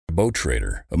Boat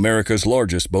Trader, America's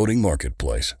largest boating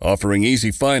marketplace, offering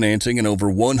easy financing and over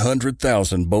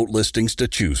 100,000 boat listings to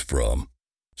choose from.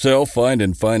 Sell, find,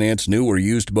 and finance new or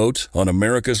used boats on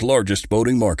America's largest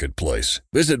boating marketplace.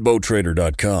 Visit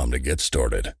BoatTrader.com to get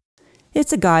started.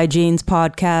 It's a Guy Jeans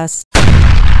podcast.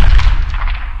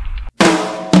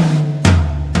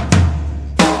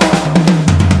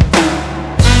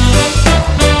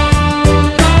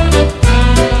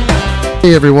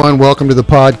 Hey everyone, welcome to the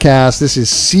podcast. This is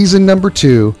season number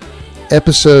 2,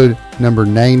 episode number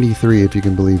 93, if you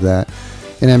can believe that.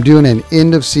 And I'm doing an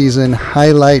end of season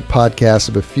highlight podcast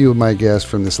of a few of my guests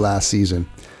from this last season.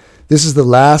 This is the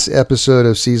last episode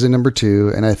of season number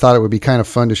 2, and I thought it would be kind of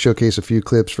fun to showcase a few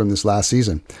clips from this last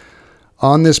season.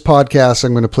 On this podcast,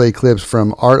 I'm going to play clips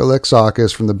from Art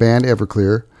Alexakis from the band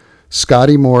Everclear,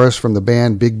 Scotty Morris from the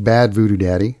band Big Bad Voodoo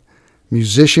Daddy,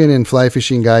 musician and fly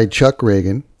fishing guide Chuck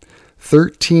Reagan,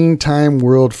 13-time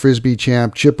world Frisbee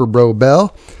champ Chipper Bro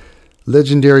Bell,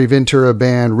 legendary Ventura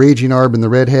band Raging Arb and the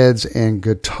Redheads, and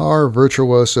guitar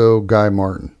virtuoso Guy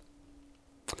Martin.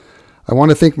 I want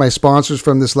to thank my sponsors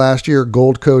from this last year,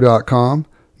 Goldco.com,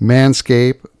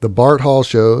 Manscaped, The Bart Hall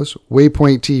Shows,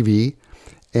 Waypoint TV,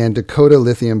 and Dakota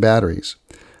Lithium Batteries.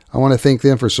 I want to thank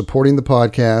them for supporting the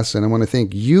podcast, and I want to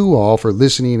thank you all for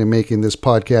listening and making this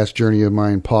podcast journey of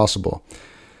mine possible.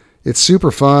 It's super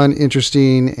fun,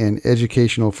 interesting, and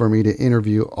educational for me to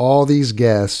interview all these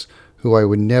guests who I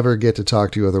would never get to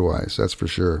talk to otherwise, that's for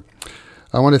sure.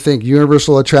 I want to thank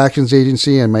Universal Attractions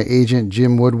Agency and my agent,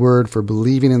 Jim Woodward, for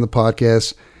believing in the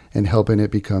podcast and helping it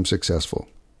become successful.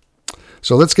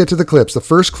 So let's get to the clips. The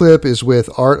first clip is with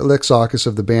Art Alexakis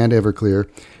of the band Everclear,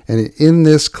 and in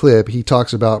this clip, he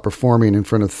talks about performing in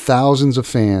front of thousands of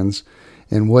fans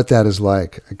and what that is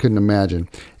like. I couldn't imagine.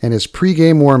 And his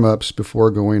pre-game warm-ups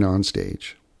before going on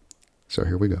stage. So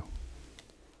here we go.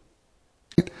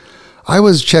 I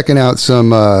was checking out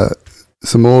some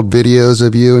old videos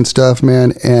of you and stuff,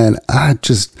 man, and I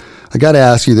got to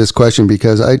ask you this question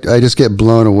because I just get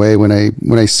blown away when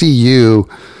I see you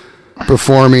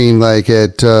performing like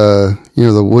at the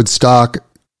Woodstock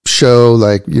show,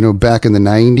 like, back in the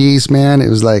 90s, man. It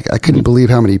was like I couldn't believe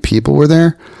how many people were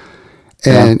there.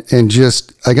 And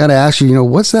just, I got to ask you,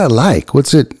 what's that like?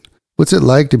 What's it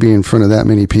like to be in front of that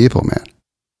many people, man?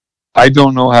 I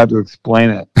don't know how to explain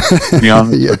it, to be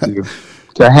honest with you.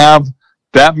 To have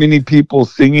that many people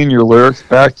singing your lyrics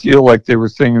back to you like they were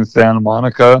singing Santa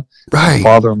Monica, right?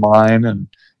 Father of Mine, and,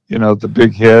 the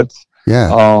big hits.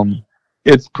 Yeah.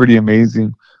 It's pretty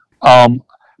amazing.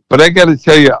 But I got to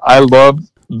tell you, I love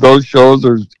those shows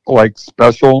are like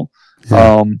special.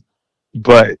 Yeah.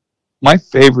 But my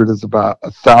favorite is about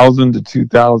 1,000 to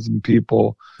 2,000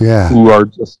 people Yeah. who are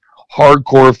just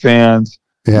hardcore fans,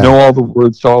 Yeah. know all the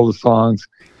words to all the songs,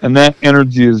 and that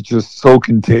energy is just so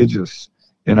contagious.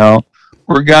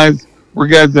 We're guys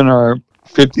in our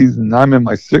 50s, and I'm in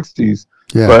my 60s,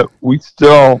 Yeah. but we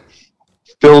still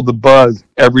feel the buzz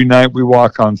every night we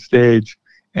walk on stage,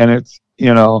 and it's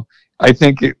I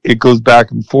think it goes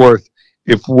back and forth.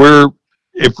 If we're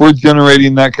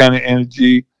generating that kind of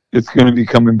energy, it's going to be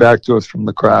coming back to us from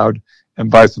the crowd, and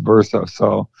vice versa.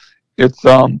 So it's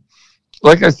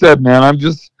like I said, man, I'm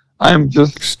just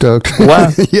stoked.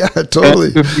 blessed. Yeah,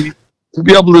 totally. To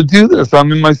be able to do this.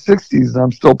 I'm in my 60s and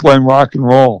I'm still playing rock and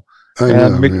roll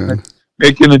and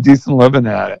making a decent living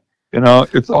at it.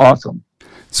 It's awesome.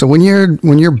 So when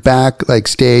you're back like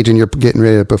stage and you're getting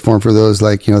ready to perform for those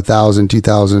 1,000,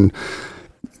 2,000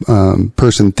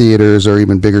 person theaters or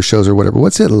even bigger shows or whatever,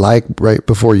 what's it like right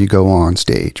before you go on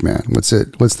stage, man? What's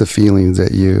the feelings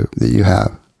that you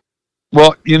have?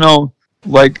 Well,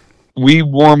 like we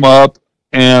warm up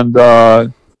and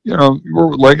we're,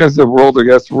 like I said, we're older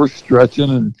guys, we're stretching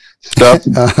and stuff,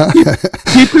 and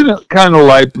keeping it kind of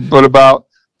light. But about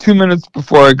 2 minutes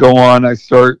before I go on, I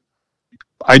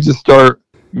just start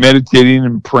meditating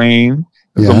and praying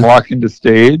as I'm walking to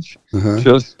stage. Uh-huh.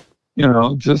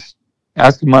 Just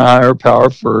asking my higher power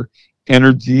for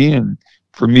energy and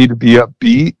for me to be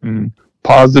upbeat and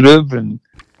positive and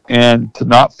to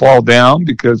not fall down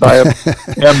because I have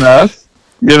MS.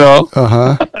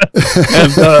 Uh-huh.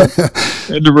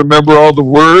 and to remember all the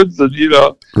words and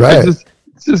right. It's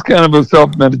just kind of a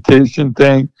self-meditation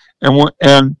thing,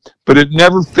 but it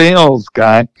never fails,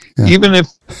 Guy. Yeah. Even if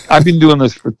I've been doing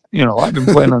this for I've been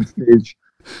playing on stage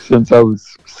since I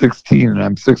was 16 and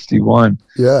I'm 61.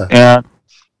 Yeah. And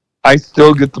I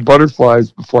still get the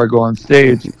butterflies before I go on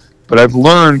stage, but I've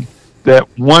learned that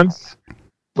once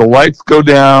the lights go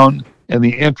down and the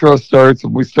intro starts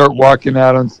and we start walking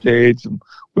out on stage and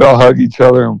we all hug each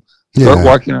other and start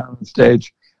walking out on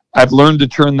stage, I've learned to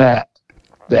turn that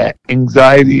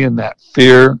anxiety and that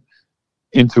fear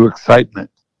into excitement.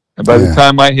 And by the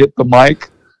time I hit the mic,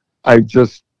 I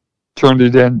just turned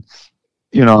it in,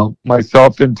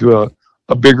 myself into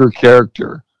a bigger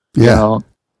character. Yeah.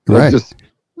 Right. Just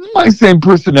my same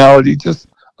personality, just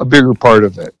a bigger part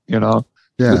of it,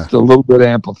 just a little bit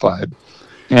amplified.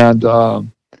 And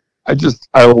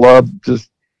I love just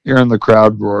hearing the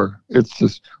crowd roar. It's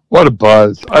just, what a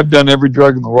buzz. I've done every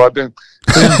drug in the world. I've been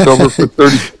clean and sober for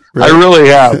 30. Right. I really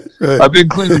have. Right. I've been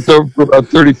clean and sober for about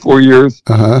 34 years.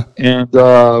 Uh-huh. And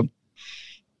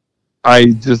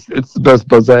it's the best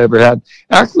buzz I ever had.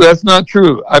 Actually, that's not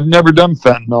true. I've never done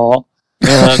fentanyl.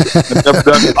 And I've never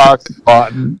done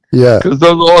Oxycontin. Yeah. Because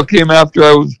those all came after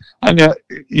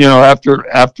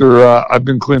after I've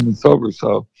been clean and sober.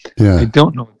 So I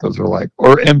don't know what those are like.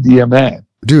 Or MDMA.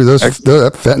 Dude,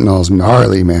 that fentanyl's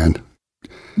gnarly, man.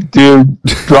 Dude,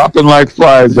 dropping like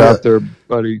flies out there,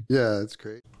 buddy. Yeah, that's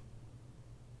great.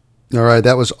 All right,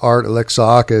 that was Art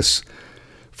Alexakis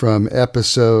from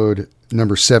episode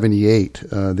number 78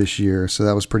 this year, so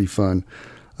that was pretty fun.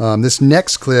 This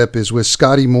next clip is with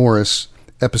Scotty Morris,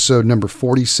 episode number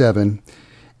 47,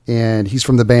 and he's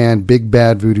from the band Big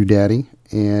Bad Voodoo Daddy,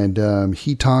 and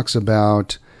he talks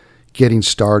about getting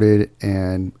started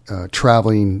and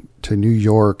traveling to New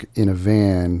York in a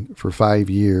van for 5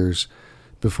 years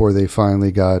before they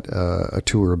finally got a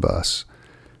tour bus.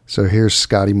 So here's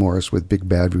Scotty Morris with Big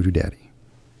Bad Voodoo Daddy.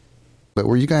 But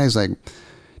were you guys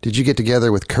did you get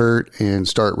together with Kurt and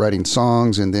start writing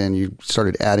songs, and then you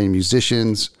started adding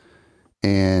musicians,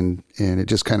 and it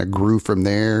just kind of grew from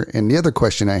there? And the other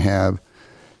question I have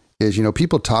is,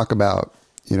 people talk about,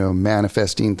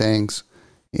 manifesting things.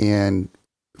 And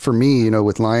for me,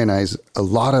 with Lion Eyes, a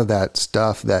lot of that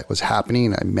stuff that was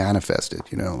happening, I manifested,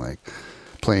 like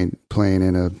playing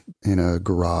in a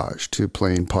garage, to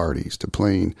playing parties, to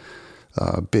playing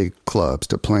big clubs,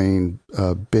 to playing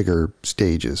bigger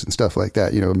stages and stuff like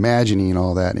that, imagining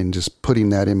all that and just putting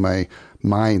that in my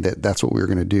mind that's what we were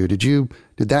going to do.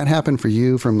 Did that happen for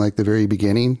you from the very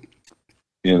beginning?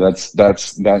 Yeah, that's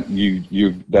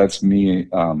me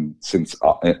since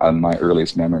my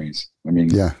earliest memories. I mean,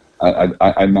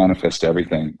 I manifest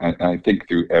everything. I think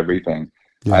through everything.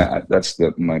 Yeah.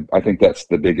 I think that's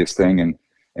the biggest thing.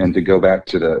 And to go back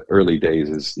to the early days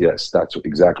is, yes, that's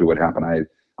exactly what happened.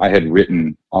 I had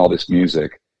written all this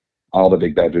music, all the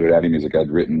Big Bad Voodoo Daddy music. I'd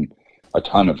written a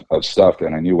ton of stuff,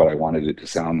 and I knew what I wanted it to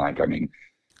sound like. I mean,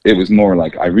 it was more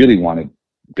like I really wanted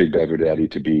Big Bad Voodoo Daddy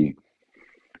to be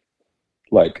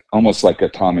almost like a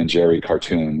Tom and Jerry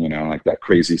cartoon, like that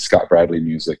crazy Scott Bradley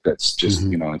music that's just,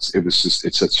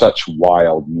 it's such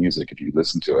wild music if you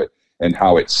listen to it, and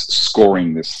how it's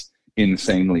scoring this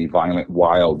insanely violent,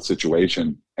 wild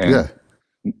situation. And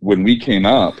when we came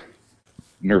up,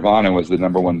 Nirvana was the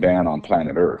number one band on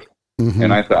planet Earth. Mm-hmm.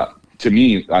 And I thought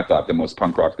the most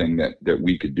punk rock thing that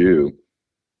we could do,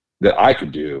 that I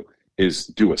could do, is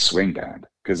do a swing band,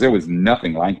 because there was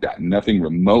nothing like that, nothing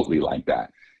remotely like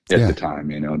that at the time.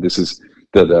 This is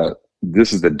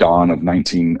the dawn of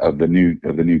the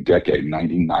new decade,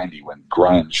 1990, when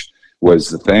grunge was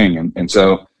the thing, and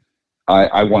so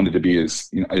I wanted to be as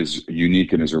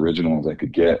unique and as original as I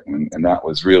could get, and that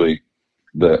was really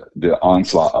the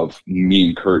onslaught of me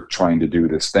and Kurt trying to do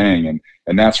this thing,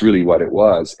 and that's really what it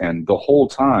was. And the whole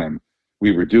time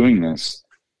we were doing this,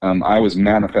 I was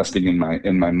manifesting in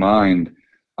my mind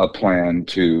a plan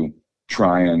to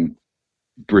try and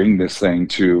bring this thing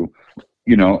to,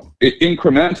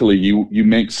 incrementally you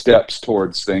make steps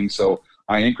towards things. So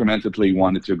I incrementally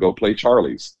wanted to go play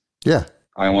Charlie's. Yeah.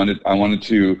 I wanted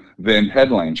to then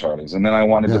headline Charlie's, and then I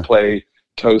wanted to play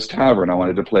Toast Tavern. I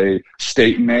wanted to play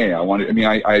State and A.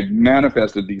 I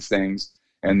manifested these things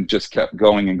and just kept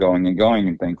going and going and going.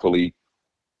 And thankfully,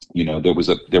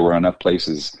 there were enough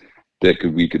places that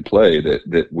we could play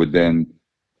that would then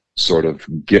sort of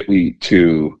get me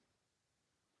to,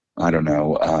 I don't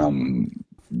know,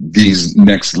 these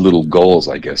next little goals,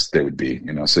 I guess they would be,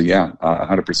 So yeah,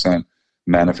 100%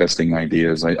 manifesting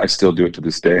ideas. I still do it to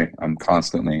this day. I'm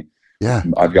constantly,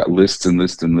 I've got lists and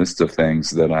lists and lists of things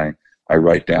that I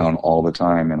write down all the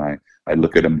time, and I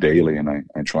look at them daily, and I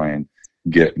try and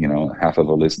get, half of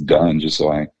a list done, just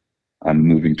so I'm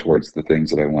moving towards the things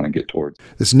that I want to get towards.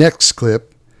 This next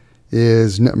clip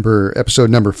is episode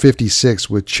number 56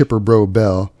 with Chipper Bro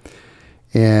Bell.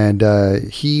 And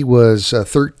he was a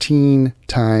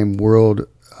 13-time world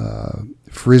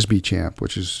Frisbee champ,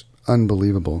 which is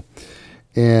unbelievable.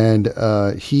 And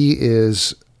he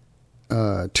is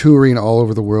touring all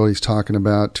over the world. He's talking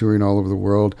about touring all over the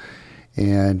world.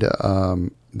 And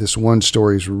this one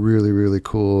story is really, really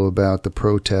cool about the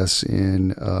protests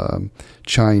in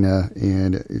China.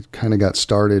 And it kind of got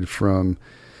started from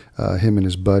him and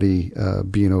his buddy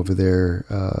being over there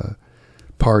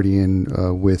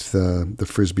partying with the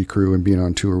Frisbee crew and being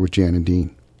on tour with Jan and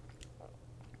Dean.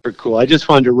 Super cool. I just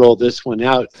wanted to roll this one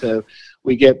out. So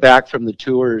we get back from the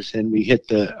tours and we hit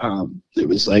the, it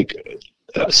was like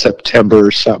September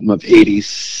or something of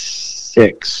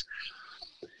 86.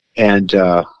 And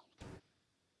the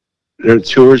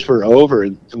tours were over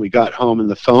and we got home and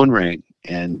the phone rang.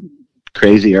 And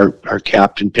crazy, our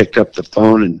captain picked up the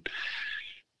phone and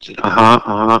said,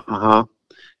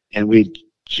 and we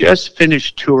just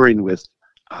finished touring with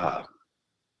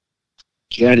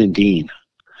Jan and Dean.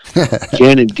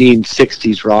 Jan and Dean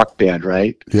 60s rock band,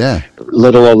 right? Yeah.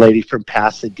 Little Old Lady from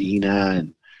Pasadena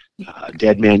and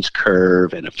Dead Man's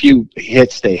Curve and a few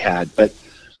hits they had. But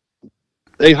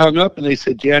they hung up and they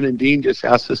said, Jan and Dean just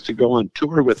asked us to go on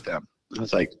tour with them. I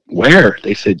was like, where?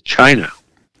 They said, China.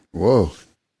 Whoa.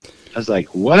 I was like,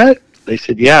 what? They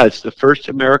said, yeah, it's the first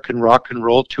American rock and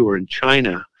roll tour in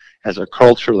China as a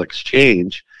cultural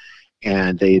exchange.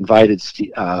 And they invited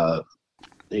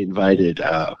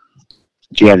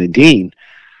Jan and Dean,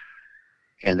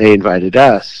 and they invited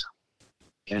us.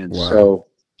 And wow. So,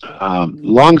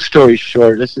 long story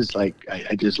short, this is like,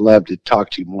 I just love to talk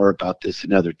to you more about this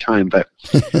another time. But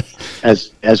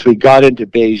as we got into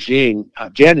Beijing,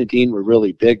 Jan and Dean were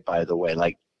really big, by the way.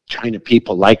 Like China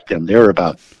people liked them. They were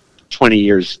about 20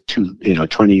 years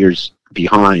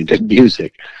behind in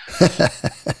music,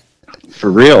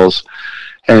 for reals.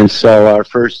 And so our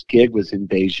first gig was in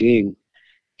Beijing,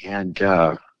 and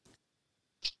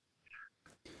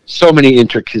so many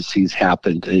intricacies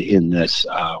happened in this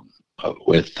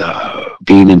with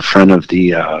being in front of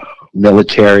the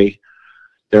military.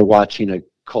 They're watching a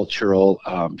cultural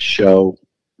show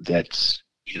that's,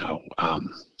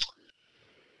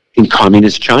 in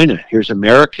communist China. Here's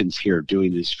Americans here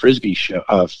doing this Frisbee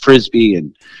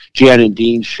and Jan and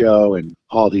Dean show and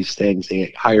all these things.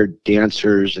 They hired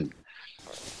dancers, and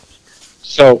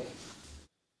so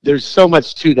there's so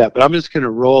much to that, but I'm just going to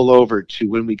roll over to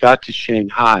when we got to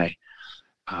Shanghai.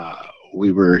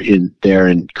 We were in there,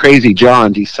 and Crazy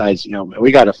John decides,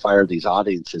 we got to fire these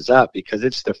audiences up because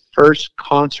it's the first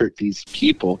concert these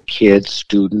people, kids,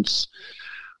 students,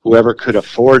 whoever could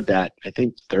afford that. I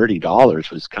think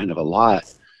 $30 was kind of a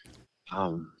lot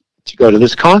to go to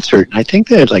this concert. And I think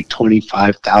they had like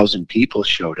 25,000 people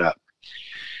showed up.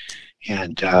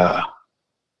 And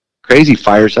Crazy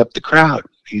fires up the crowd.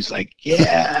 He's like,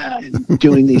 yeah, and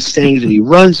doing these things, and he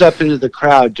runs up into the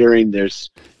crowd during this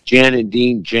Jan and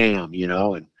Dean jam,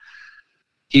 and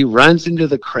he runs into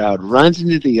the crowd, runs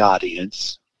into the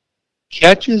audience,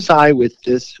 catches eye with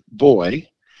this boy.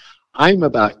 I'm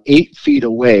about 8 feet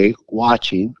away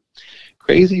watching.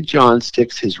 Crazy John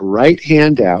sticks his right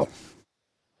hand out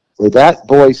where that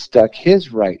boy stuck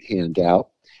his right hand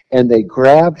out, and they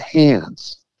grab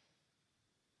hands.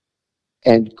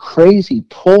 And Crazy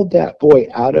pulled that boy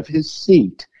out of his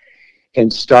seat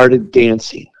and started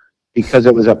dancing because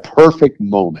it was a perfect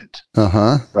moment.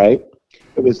 Right?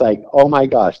 It was like, oh my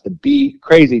gosh,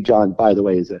 Crazy John, by the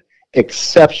way, is an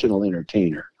exceptional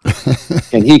entertainer.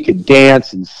 And he could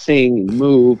dance and sing and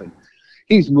move, and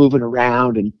he's moving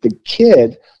around, and the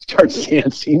kid starts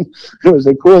dancing. It was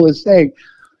the coolest thing.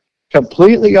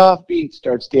 Completely off beat,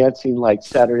 starts dancing like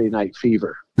Saturday Night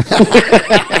Fever.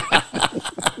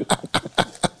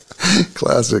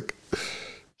 Classic.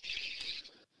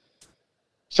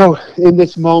 So in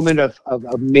this moment of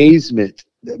amazement,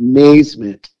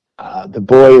 the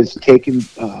boy is taken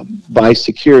by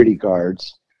security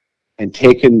guards and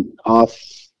taken off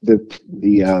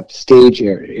the stage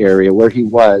area where he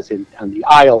was, on the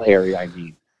aisle area,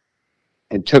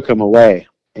 and took him away,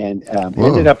 and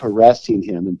ended up arresting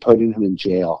him and putting him in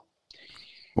jail.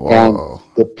 Whoa. And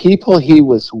the people he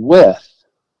was with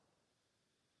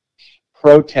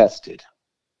protested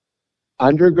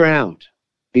underground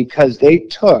because they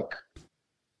took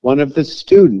one of the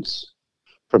students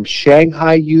from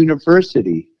Shanghai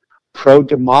University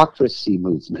pro-democracy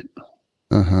movement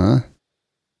in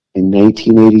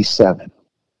 1987.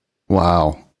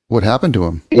 Wow. What happened to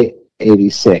him?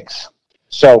 86.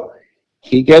 So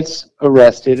he gets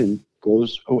arrested and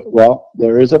goes, well,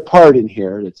 there is a part in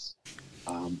here that's,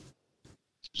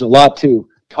 there's a lot to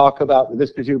talk about with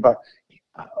this particular part.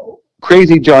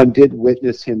 Crazy John did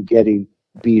witness him getting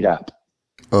beat up.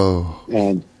 Oh.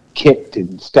 And kicked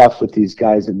and stuff with these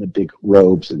guys in the big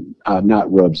robes and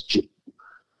not robes,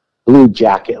 blue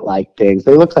jacket-like things.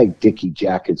 They look like Dickie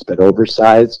jackets, but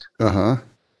oversized.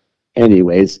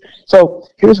 Anyways, so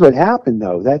here's what happened,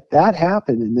 though. That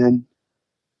happened, and then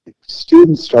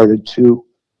students started to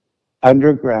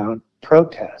underground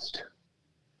protest.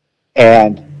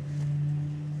 And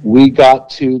we got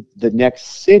to the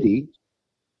next city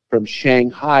from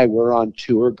Shanghai. We're on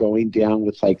tour, going down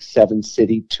with like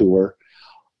 7-city tour,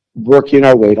 working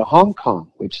our way to Hong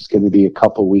Kong, which is going to be a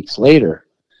couple weeks later.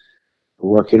 We're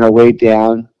working our way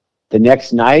down. The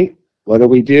next night, what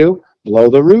do? Blow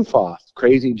the roof off.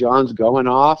 Crazy John's going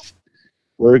off.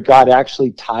 We got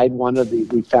actually tied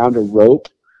we found a rope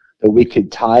that we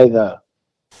could tie the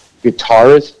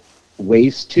guitarist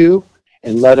waist to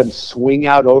and let him swing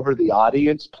out over the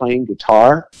audience playing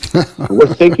guitar.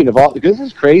 We're thinking of all, this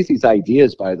is Crazy's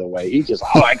ideas, by the way. He just,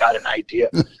 I got an idea.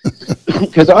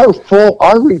 Because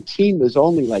our routine was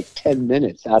only like 10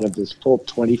 minutes out of this full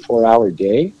 24-hour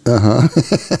day. Got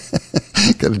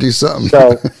to do something.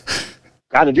 So,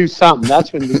 got to do something.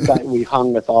 That's when we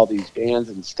hung with all these bands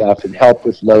and stuff and helped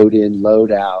with load in,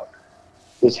 load out.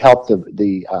 This helped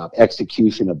the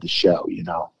execution of the show, you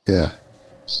know. Yeah.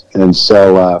 And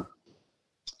so,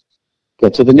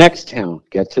 get to the next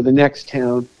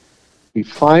town. We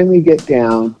finally get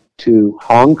down to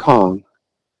Hong Kong,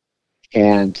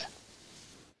 and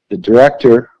the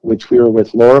director, which we were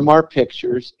with Lorimar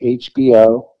Pictures,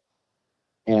 HBO,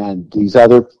 and these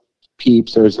other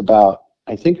peeps, there's about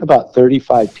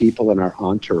 35 people in our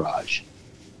entourage.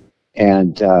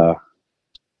 And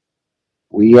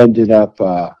we ended up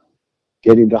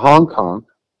getting to Hong Kong,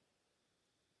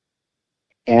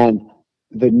 and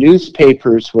the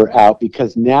newspapers were out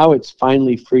because now it's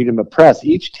finally freedom of press.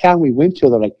 Each town we went to,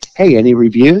 they're like, hey, any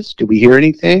reviews? Did we hear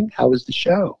anything? How was the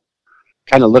show?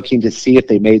 Kind of looking to see if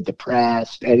they made the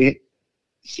press.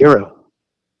 Zero.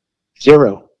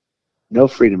 No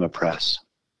freedom of press.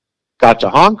 Got to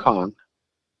Hong Kong,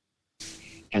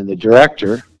 and the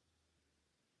director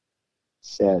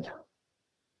said,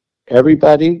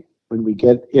 everybody, when we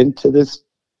get into this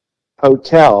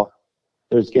hotel,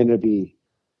 there's going to be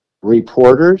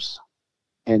reporters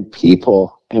and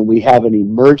people, and we have an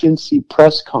emergency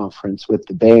press conference with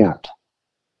the band.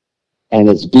 And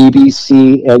it's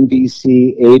BBC,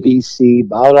 NBC, ABC,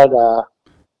 blah, blah, blah.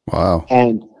 Wow.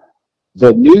 And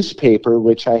the newspaper,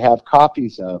 which I have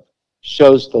copies of,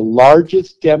 shows the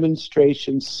largest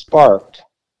demonstration sparked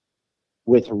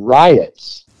with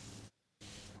riots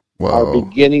are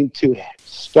beginning to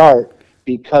start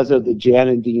because of the Jan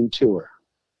and Dean tour.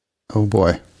 Oh,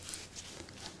 boy.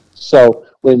 So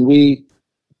when we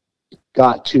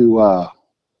got to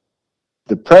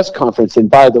the press conference, and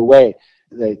by the way,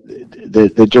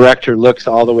 the director looks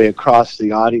all the way across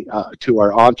the audience to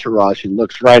our entourage and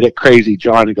looks right at Crazy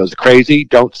John and goes, Crazy,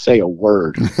 don't say a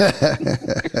word.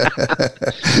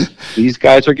 These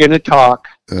guys are going to talk.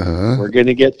 Uh-huh. We're going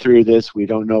to get through this. We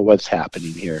don't know what's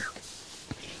happening here.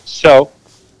 So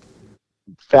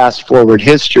fast forward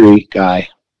history, guy,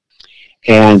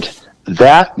 and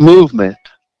that movement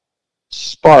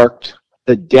sparked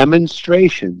the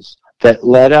demonstrations that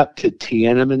led up to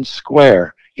Tiananmen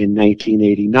Square in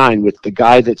 1989 with the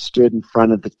guy that stood in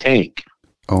front of the tank.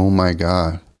 Oh my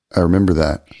God. I remember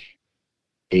that.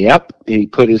 Yep. And he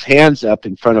put his hands up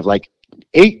in front of like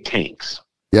 8 tanks.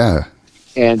 Yeah.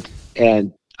 And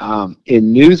in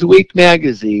Newsweek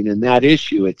magazine, in that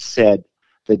issue, it said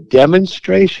the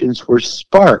demonstrations were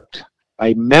sparked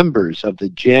by members of the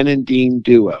Jan and Dean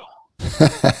duo.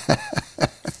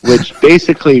 Which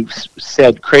basically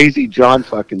said Crazy John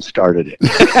fucking started it.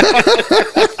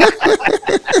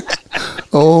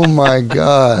 Oh my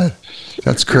God.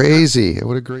 That's crazy.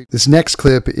 What a great. This next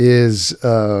clip is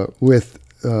with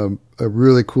a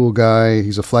really cool guy.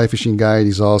 He's a fly fishing guide.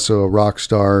 He's also a rock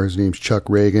star. His name's Chuck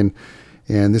Reagan.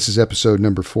 And this is episode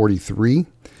number 43.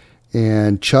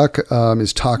 And Chuck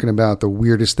is talking about the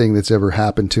weirdest thing that's ever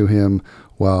happened to him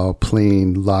while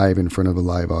playing live in front of a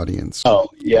live audience. Oh,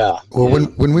 yeah. Well,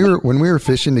 when we were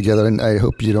fishing together, and I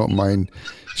hope you don't mind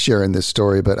sharing this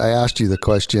story, but I asked you the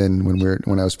question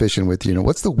when I was fishing with you,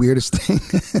 what's the weirdest thing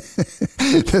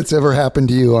that's ever happened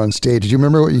to you on stage? Do you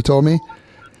remember what you told me?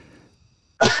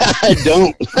 I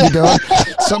don't. You don't?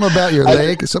 Something about your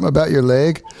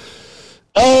leg?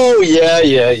 Oh,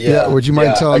 yeah. Would you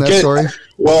mind telling that story?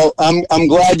 Well, I'm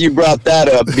glad you brought that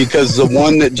up because the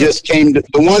one that just came to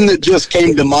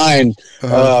mind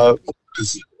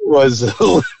was a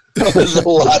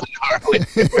lot gnarly.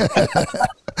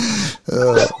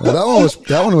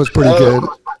 That one was pretty good.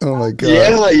 Oh my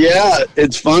God. Yeah.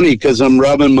 It's funny because I'm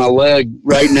rubbing my leg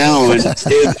right now, and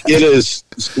it is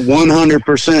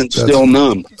 100% still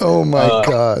numb. Oh my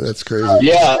God, that's crazy.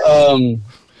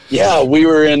 Yeah. We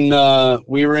were in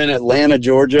Atlanta,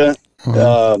 Georgia,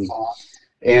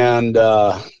 and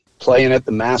playing at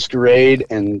the Masquerade,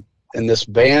 and this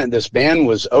band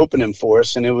was opening for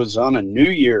us, and it was on a New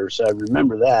Year's. I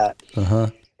remember that.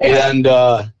 And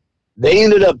they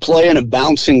ended up playing a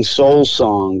bouncing soul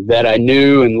song that I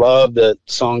knew and loved, the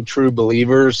song True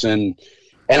Believers. And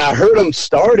I heard them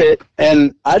start it,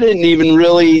 and I didn't even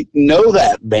really know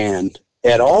that band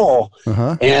at all.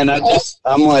 Uh-huh. And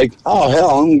I'm like, oh,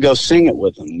 hell, I'm going to go sing it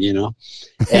with them, you know?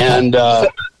 And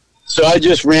so I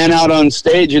just ran out on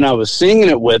stage, and I was singing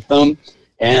it with them,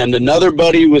 and another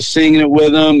buddy was singing it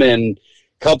with them, and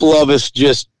a couple of us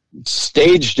just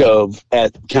stage dove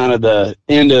at kind of the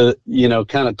end of, you know,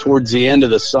 kind of towards the end of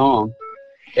the song.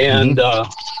 And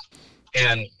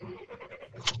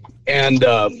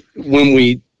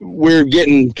when we're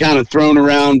getting kind of thrown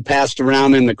around, passed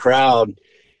around in the crowd,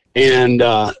 and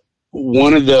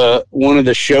one of the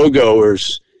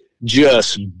showgoers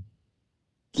just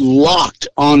locked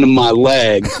onto my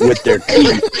leg with their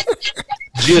teeth.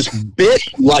 Just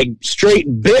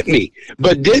straight bit me,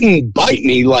 but didn't bite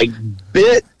me, like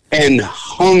bit and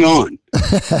hung on.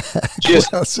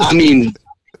 Just, I mean,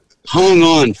 hung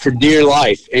on for dear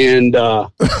life. And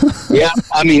yeah,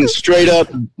 I mean, straight up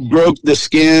broke the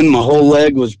skin. My whole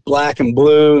leg was black and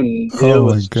blue, and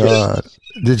oh my God.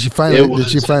 Did you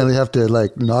finally have to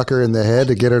like knock her in the head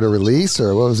to get her to release,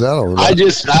 or what was that all about? I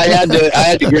had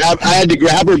to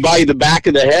grab her by the back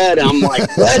of the head. I'm like,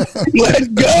 let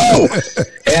go.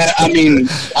 And, I mean,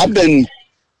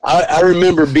 I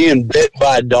remember being bit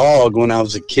by a dog when I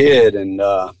was a kid, and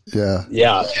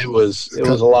yeah, it was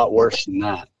a lot worse than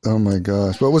that. Oh my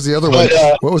gosh, what was the other one?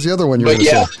 What was the other one you were going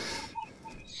to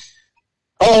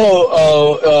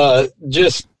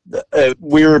say?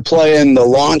 We were playing the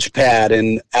Launch Pad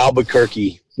in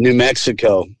Albuquerque, New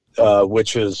Mexico,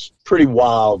 which was pretty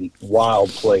wild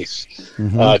place.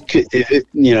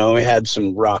 Mm-hmm. We had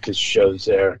some raucous shows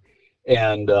there.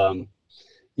 And,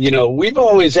 we've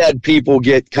always had people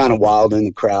get kind of wild in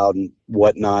the crowd and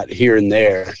whatnot here and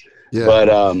there. Yeah.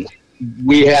 But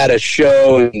we had a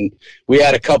show, and we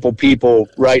had a couple people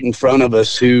right in front of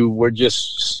us who were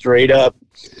just straight up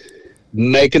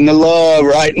making the love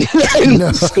right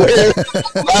square,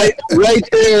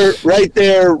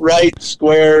 right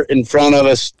square in front of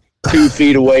us, 2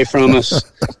 feet away from us.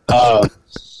 That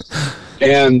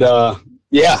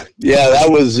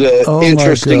was an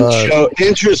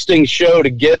interesting show to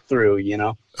get through, you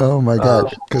know. Oh my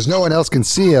God. Because no one else can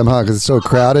see him, huh? Because it's so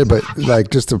crowded, but like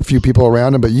just a few people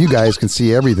around him, but you guys can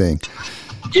see everything.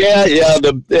 Yeah.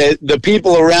 The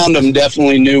people around him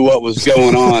definitely knew what was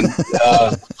going on.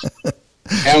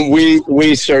 And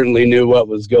we certainly knew what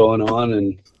was going on,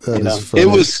 and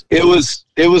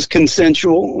it was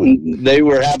consensual, and they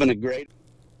were having a great.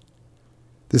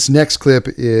 This next clip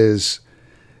is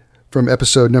from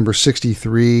episode number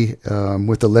 63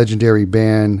 with the legendary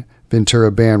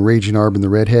Ventura band Raging Arb and the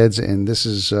Redheads, and this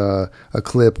is a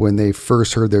clip when they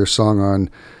first heard their song on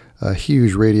a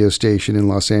huge radio station in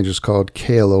Los Angeles called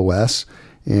KLOS,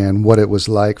 and what it was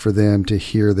like for them to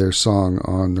hear their song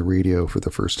on the radio for the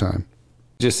first time.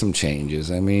 Just some changes.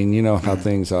 I mean, you know how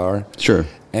things are. Sure.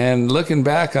 And looking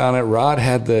back on it, Rod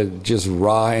had the just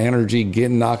raw energy,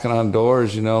 knocking on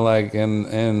doors,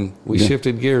 and we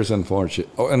shifted gears,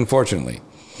 unfortunately.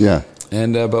 Yeah.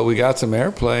 And but we got some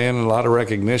airplay and a lot of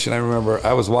recognition. I remember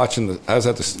I was at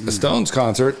the Stones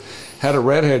concert, had a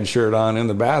Redhead shirt on in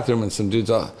the bathroom, and some dudes,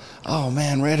 oh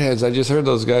man, Redheads! I just heard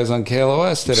those guys on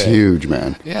KLOS today. It's huge,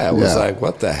 man. Yeah, it was like,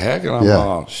 what the heck? And I'm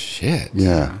oh shit.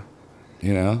 Yeah.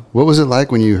 You know, what was it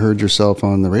like when you heard yourself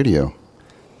on the radio?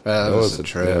 That was a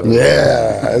trip.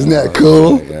 Yeah, isn't that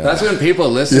cool? Yeah. That's when people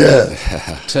listened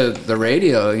to the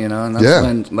radio, and that's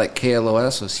when like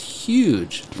KLOS was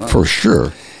huge. For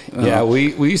sure. Yeah,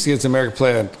 we used to get some American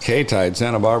play on K-Tide,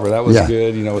 Santa Barbara. That was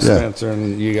good, with Spencer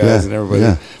and you guys and everybody.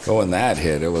 Yeah. But when that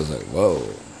hit, it was like, whoa.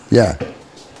 Yeah.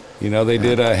 They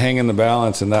did Hang in the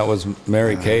Balance, and that was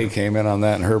Mary Kay came in on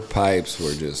that, and her pipes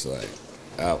were just like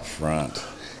out front.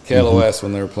 KLOS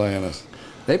when they were playing us.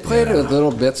 They played it with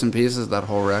little bits and pieces, that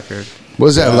whole record. What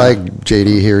was that like,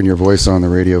 JD, hearing your voice on the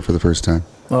radio for the first time?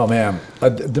 Oh, man.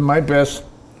 One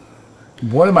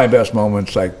of my best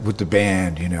moments, like, with the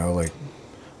band, like,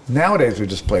 nowadays we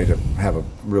just play to have a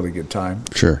really good time.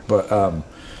 Sure. But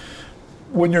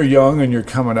when you're young and you're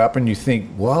coming up and you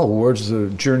think, well, where's the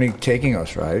journey taking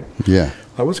us, right? Yeah.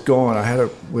 We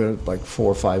had like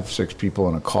 4, 5, 6 people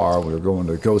in a car. We were going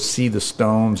to go see the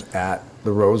Stones at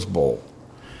the Rose Bowl.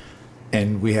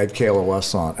 And we had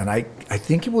KLOS on. And I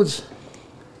think it was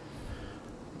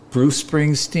Bruce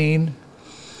Springsteen,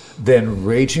 then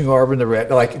Raging Arb and the Red,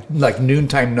 like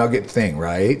Noontime Nugget thing,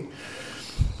 right?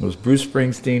 It was Bruce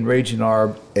Springsteen, Raging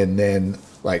Arb, and then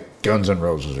like Guns N'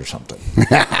 Roses or something.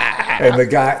 And the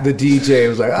DJ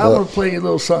was like, I'm going to play you a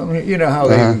little something. You know how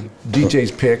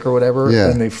DJs pick or whatever? Yeah.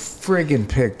 And they friggin'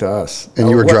 picked us. And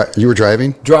you were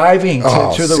driving? Driving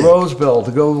to the Rose Bowl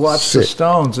to go watch the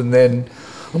Stones. And then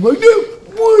I'm like, dude,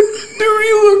 what? There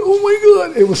you are. Oh, my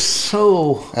God. It was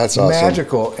so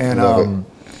magical. And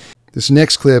this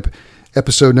next clip,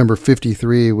 episode number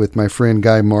 53 with my friend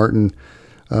Guy Martin.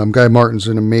 Guy Martin's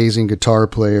an amazing guitar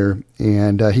player,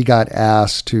 and he got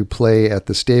asked to play at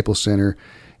the Staples Center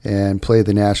and play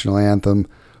the national anthem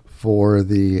for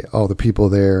all the people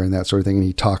there and that sort of thing. And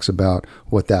he talks about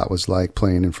what that was like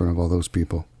playing in front of all those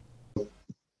people.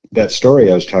 That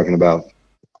story I was talking about,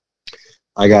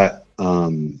 I got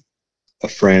a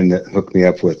friend that hooked me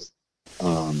up with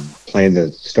playing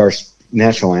the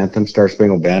national anthem, Star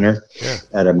Spangled Banner,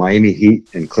 at a Miami Heat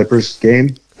and Clippers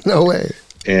game. No way.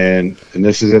 And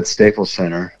this is at Staples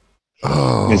Center.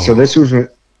 Oh. And so this is when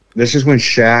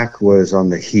Shaq was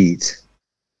on the Heat.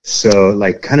 So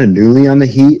like kind of newly on the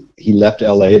Heat, he left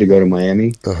LA to go to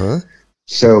Miami.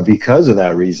 So because of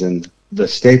that reason, the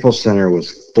Staples Center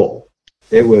was full.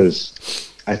 It was,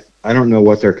 I don't know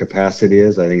what their capacity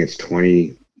is. I think it's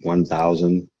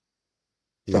 21,000,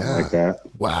 something like that.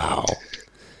 Wow.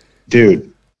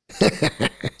 Dude,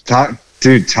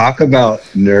 talk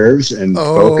about nerves and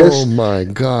focus. Oh my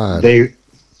God.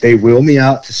 They wheel me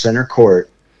out to center court.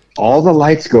 All the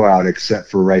lights go out except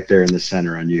for right there in the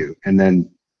center on you. And then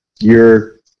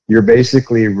you're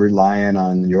basically relying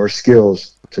on your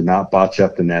skills to not botch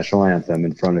up the national anthem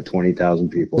in front of 20,000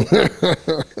 people.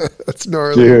 That's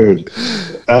gnarly. Dude,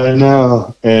 I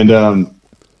know. And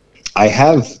I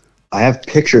have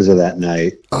pictures of that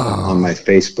night on my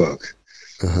Facebook.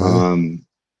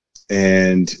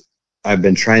 And I've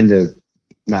been trying to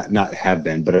not have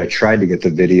been, but I tried to get the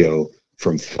video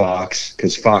from Fox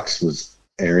because Fox was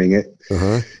airing it.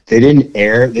 They didn't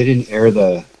air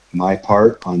my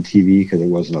part on TV because it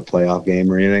wasn't a playoff game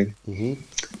or anything.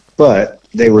 But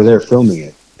they were there filming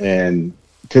it, and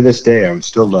to this day, I would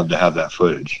still love to have that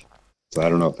footage. So I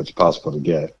don't know if it's possible to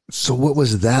get. So what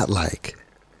was that like?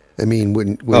 I mean,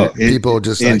 when people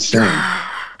just insane.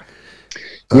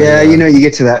 Like, you know, you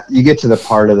get to the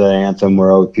part of the anthem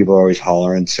where people are always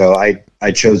hollering. So I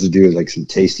chose to do like some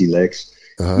tasty licks.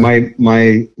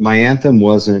 My anthem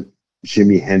wasn't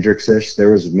Jimi Hendrix-ish.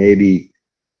 There was maybe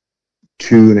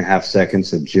 2.5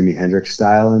 seconds of Jimi Hendrix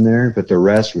style in there, but the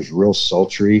rest was real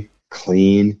sultry,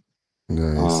 clean,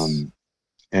 nice.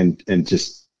 And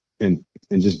just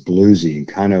bluesy. And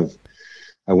kind of,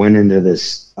 I went into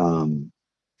this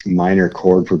minor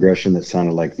chord progression that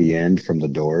sounded like The End from The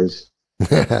Doors.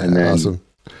 And then, awesome.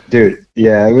 Dude,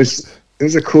 yeah, it was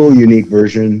a cool, unique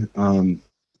version.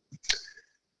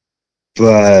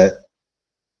 But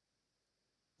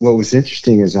what was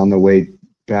interesting is on the way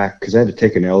back, because I had to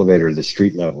take an elevator to the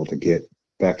street level to get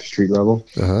back to street level.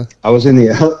 I was in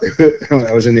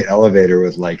the elevator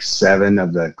with like 7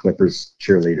 of the Clippers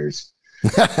cheerleaders,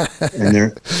 and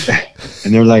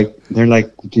they're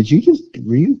like, did you just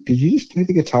play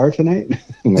the guitar tonight?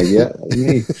 I'm like, yeah, that was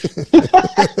me.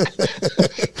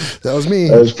 That was me.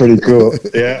 That was pretty cool.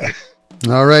 Yeah.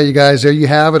 All right, you guys, there you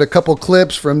have it. A couple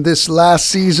clips from this last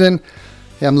season.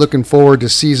 I'm looking forward to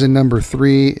season number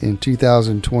 3 in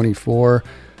 2024.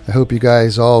 I hope you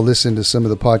guys all listen to some of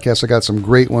the podcasts. I got some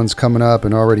great ones coming up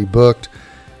and already booked.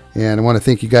 And I want to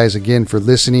thank you guys again for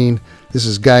listening. This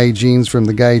is Guy Jeans from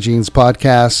the Guy Jeans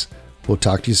Podcast. We'll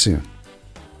talk to you soon.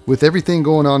 With everything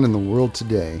going on in the world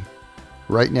today,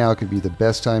 right now could be the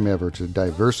best time ever to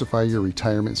diversify your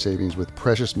retirement savings with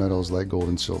precious metals like gold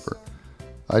and silver.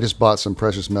 I just bought some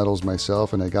precious metals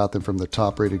myself, and I got them from the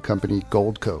top-rated company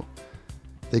Goldco.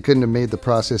 They couldn't have made the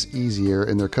process easier,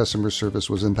 and their customer service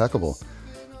was impeccable.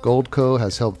 Goldco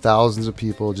has helped thousands of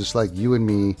people just like you and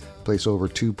me place over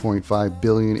 $2.5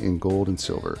 billion in gold and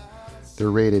silver.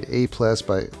 They're rated A+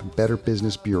 by Better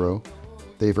Business Bureau.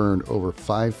 They've earned over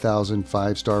 5,000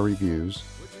 5-star reviews.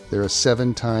 They're a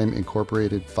 7-time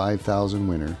Incorporated 5,000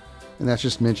 winner. And that's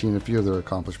just mentioning a few of their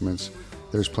accomplishments.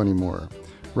 There's plenty more.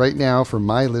 Right now, for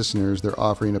my listeners, they're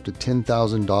offering up to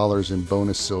 $10,000 in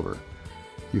bonus silver.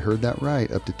 You heard that right,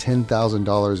 up to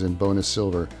 $10,000 in bonus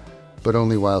silver, but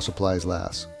only while supplies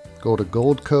last. Go to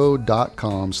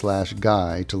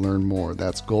goldco.com/guy to learn more.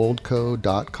 That's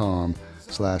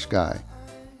goldco.com/guy.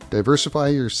 Diversify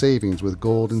your savings with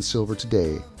gold and silver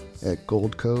today at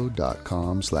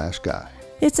goldco.com/guy.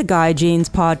 It's a Guy Jeans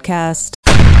podcast.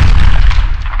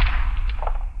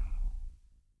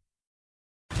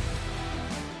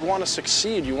 want to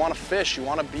succeed. You want to fish. You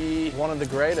want to be one of the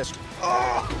greatest.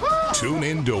 Tune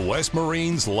in to West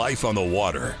Marine's Life on the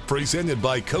Water, presented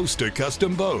by Costa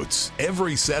Custom Boats,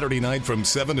 every Saturday night from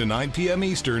 7 to 9 p.m.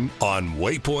 Eastern on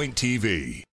Waypoint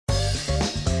TV.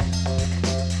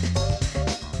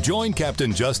 Join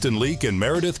Captain Justin Leake and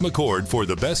Meredith McCord for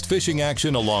the best fishing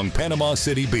action along Panama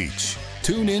City Beach.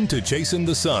 Tune in to Chasing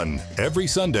the Sun every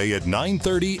Sunday at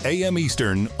 9:30 a.m.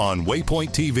 Eastern on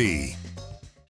Waypoint TV.